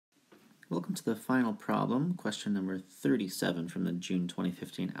Welcome to the final problem, question number 37 from the June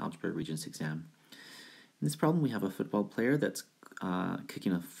 2015 Algebra Regents exam. In this problem, we have a football player that's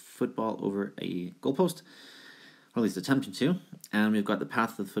kicking a football over a goalpost, or at least attempting to, and we've got the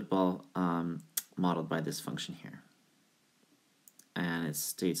path of the football modeled by this function here. And it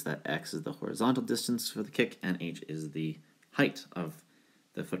states that x is the horizontal distance for the kick and h is the height of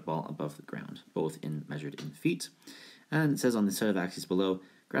the football above the ground, both measured in feet. And it says on the set of axes below,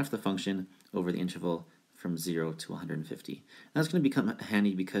 graph the function over the interval from 0 to 150. And that's going to become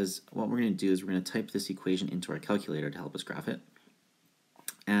handy because what we're going to do is we're going to type this equation into our calculator to help us graph it.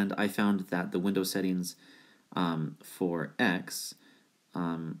 And I found that the window settings for x,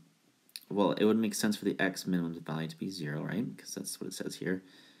 well, it would make sense for the x minimum value to be 0, right? Because that's what it says here.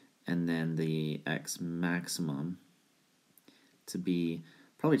 And then the x maximum to be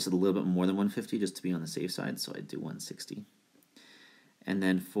probably just a little bit more than 150 just to be on the safe side, so I'd do 160. And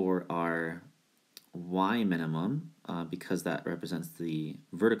then for our y minimum, because that represents the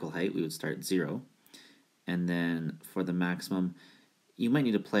vertical height, we would start at 0. And then for the maximum, you might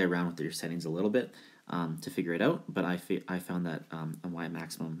need to play around with your settings a little bit to figure it out, but I found that a y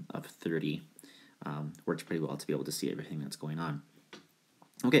maximum of 30 works pretty well to be able to see everything that's going on.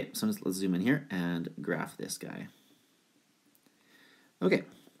 Okay, so let's zoom in here and graph this guy. Okay,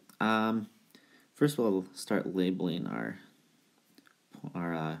 first of all, we'll start labeling our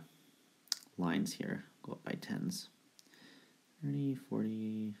lines here. Go up by tens. 30,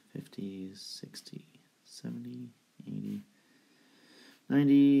 40, 50, 60, 70, 80,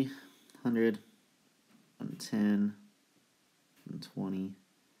 90, 100, 110, 120,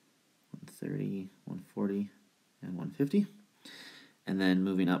 130, 140, and 150. And then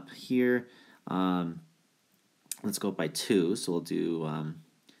moving up here, let's go up by 2. So we'll do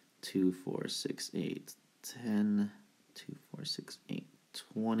 2, 4, 6, 8, 10, 2, 4, 6, 8,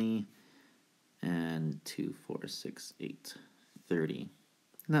 20, and 2, 4, 6, 8, 30.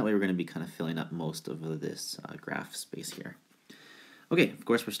 And that way we're going to be kind of filling up most of this graph space here. Okay, of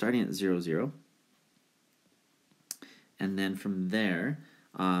course we're starting at 0, 0. And then from there,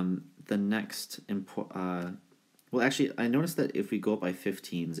 the next well, actually, I noticed that if we go up by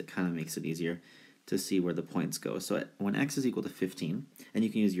 15s, it kind of makes it easier to see where the points go. So when x is equal to 15, and you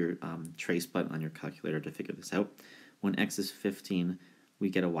can use your trace button on your calculator to figure this out, when x is 15, we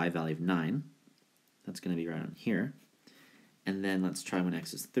get a y value of 9. That's going to be right on here. And then let's try when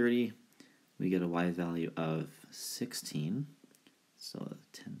x is 30, we get a y value of 16. So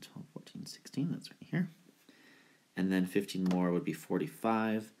 10, 12, 14, 16, that's right here. And then 15 more would be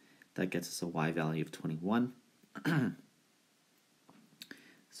 45. That gets us a y value of 21.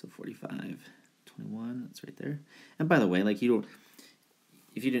 So 45, 21, that's right there. And by the way, like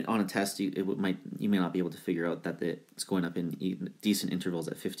if you didn't on a test, you may not be able to figure out that it's going up in decent intervals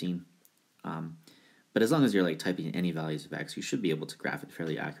at 15. But as long as you're like typing any values of x, you should be able to graph it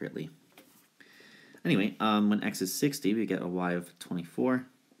fairly accurately. Anyway, when x is 60, we get a y of 24.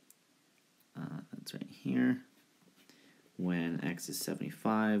 That's right here. When x is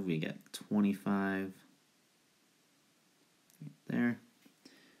 75, we get 25. Right there.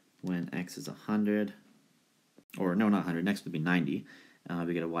 When x is 100, or no, not 100, next would be 90,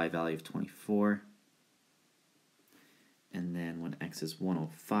 we get a y value of 24. And then when x is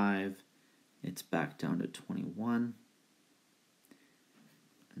 105, it's back down to 21.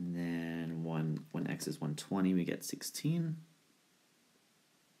 And then when x is 120, we get 16.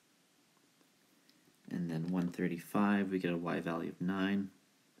 And then 135, we get a y value of 9.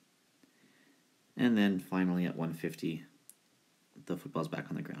 And then finally at 150, the football's back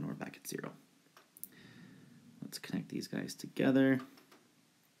on the ground, we're back at 0. Let's connect these guys together.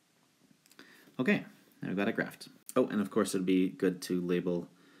 Okay, now we've got it graphed. Oh, and of course it'd be good to label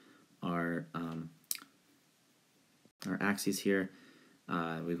our axes here.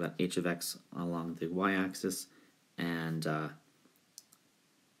 We've got h of x along the y-axis, and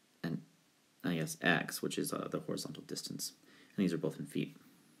I guess x, which is the horizontal distance. And these are both in feet.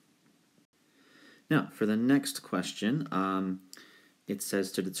 Now, for the next question, it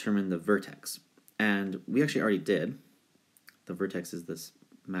says to determine the vertex. And we actually already did. The vertex is this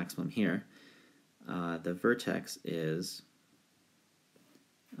maximum here. The vertex is,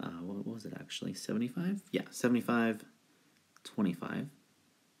 what was it actually, 75? Yeah, 75, 25.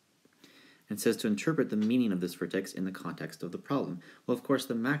 And it says to interpret the meaning of this vertex in the context of the problem. Well, of course,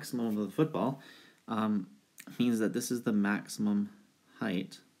 the maximum of the football means that this is the maximum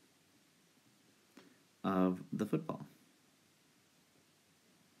height of the football.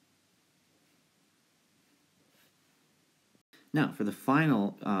 Now, for the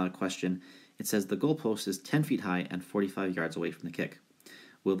final question, it says the goalpost is 10 feet high and 45 yards away from the kick.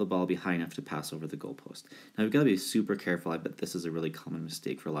 will the ball be high enough to pass over the goalpost? Now we've got to be super careful. I bet this is a really common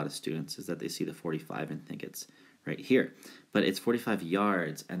mistake for a lot of students, is that they see the 45 and think it's right here. But it's 45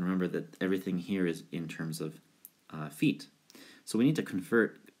 yards, and remember that everything here is in terms of feet. So we need to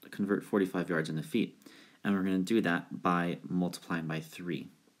convert 45 yards into feet. And we're going to do that by multiplying by 3,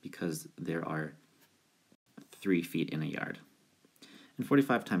 because there are 3 feet in a yard. And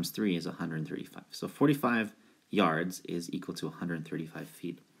 45 times 3 is 135. So 45 yards is equal to 135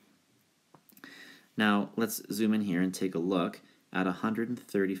 feet. Now let's zoom in here and take a look at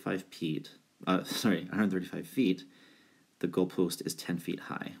 135 feet. 135 feet. The goalpost is 10 feet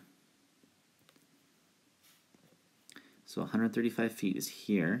high. So 135 feet is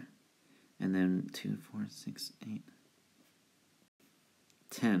here, and then 2, 4, 6, 8,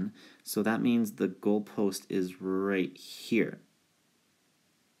 10. So that means the goalpost is right here.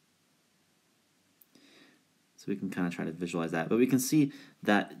 So we can kind of try to visualize that. But we can see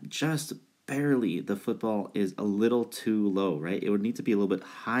that just barely the football is a little too low, right? It would need to be a little bit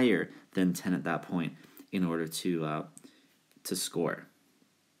higher than 10 at that point in order to score.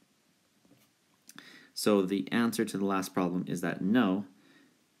 So the answer to the last problem is that no,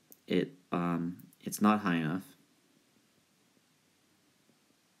 it's not high enough.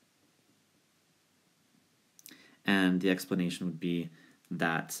 And the explanation would be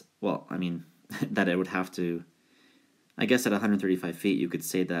that, well, I mean, that it would have to, I guess at 135 feet, you could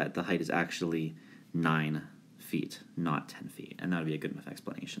say that the height is actually 9 feet, not 10 feet. And that would be a good enough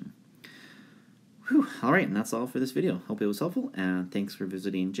explanation. Whew. All right, and that's all for this video. Hope it was helpful, and thanks for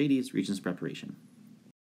visiting JD's Regents Preparation.